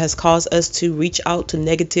lives, that has caused us to reach out to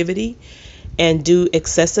negativity and do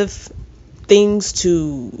excessive things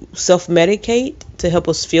to self-medicate to help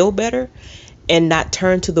us feel better, and not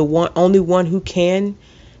turn to the only one who can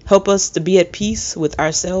help us to be at peace with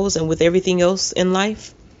ourselves and with everything else in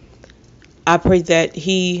life. I pray that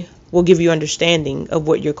He will give you understanding of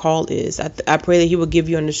what your call is. I pray that He will give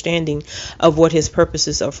you understanding of what His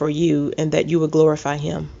purposes are for you, and that you will glorify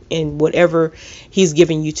Him in whatever He's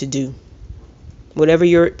giving you to do. Whatever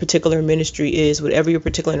your particular ministry is, whatever your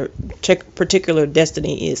particular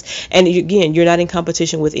destiny is. And again, you're not in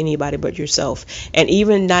competition with anybody but yourself. And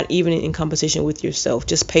not even in competition with yourself.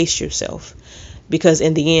 Just pace yourself. Because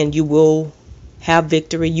in the end, you will have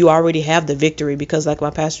victory. You already have the victory, because like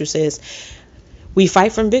my pastor says, we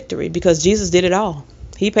fight from victory because Jesus did it all.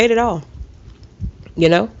 He paid it all.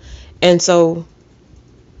 And so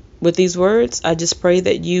with these words, I just pray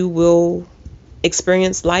that you will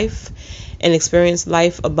experience life, and experience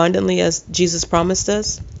life abundantly as Jesus promised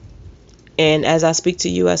us. And as I speak to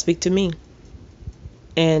you, I speak to me.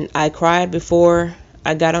 And I cried before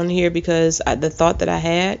I got on here, because the thought that I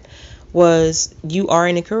had was, you are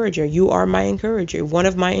an encourager. You are my encourager, one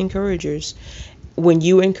of my encouragers. When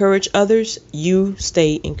you encourage others, you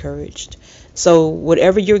stay encouraged. So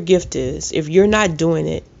whatever your gift is, if you're not doing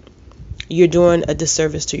it, you're doing a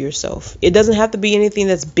disservice to yourself. It doesn't have to be anything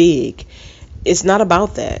that's big. It's not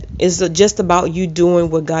about that. It's just about you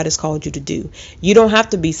doing what God has called you to do. You don't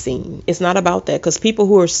have to be seen. It's not about that, because people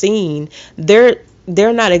who are seen, they're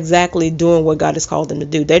not exactly doing what God has called them to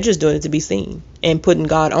do. They're just doing it to be seen and putting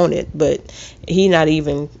God on it. But he don't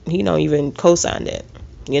even co-sign that.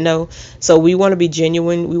 So we want to be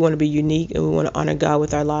genuine, we want to be unique, and we want to honor God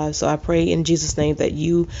with our lives. So I pray in Jesus' name that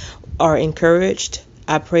you are encouraged.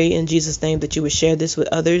 I pray in Jesus' name that you would share this with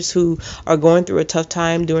others who are going through a tough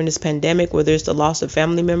time during this pandemic, whether it's the loss of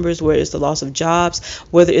family members, whether it's the loss of jobs,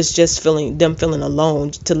 whether it's just feeling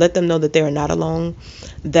alone, to let them know that they are not alone,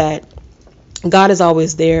 that God is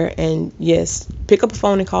always there. And yes, pick up a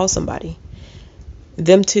phone and call somebody.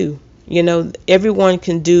 Them too. Everyone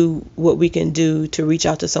can do what we can do to reach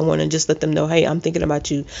out to someone and just let them know, hey, I'm thinking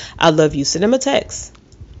about you. I love you. Send them a text.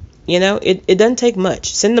 It doesn't take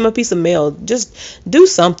much. Send them a piece of mail. Just do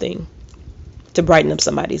something to brighten up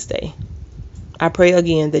somebody's day. I pray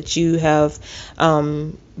again that you have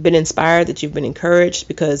been inspired, that you've been encouraged,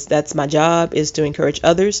 because that's my job, is to encourage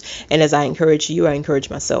others. And as I encourage you, I encourage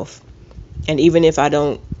myself. And even if I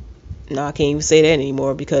can't even say that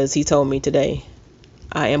anymore, because He told me today,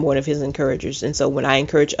 I am one of His encouragers. And so when I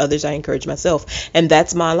encourage others, I encourage myself. And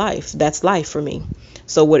that's my life. That's life for me.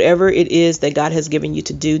 So whatever it is that God has given you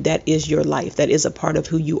to do, that is your life. That is a part of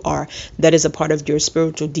who you are. That is a part of your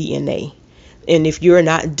spiritual DNA. And if you're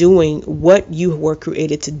not doing what you were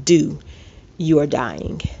created to do, you are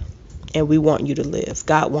dying. And we want you to live.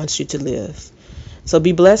 God wants you to live. So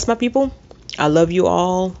be blessed, my people. I love you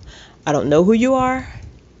all. I don't know who you are,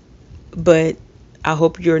 but I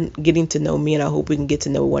hope you're getting to know me, and I hope we can get to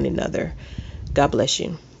know one another. God bless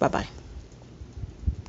you. Bye-bye.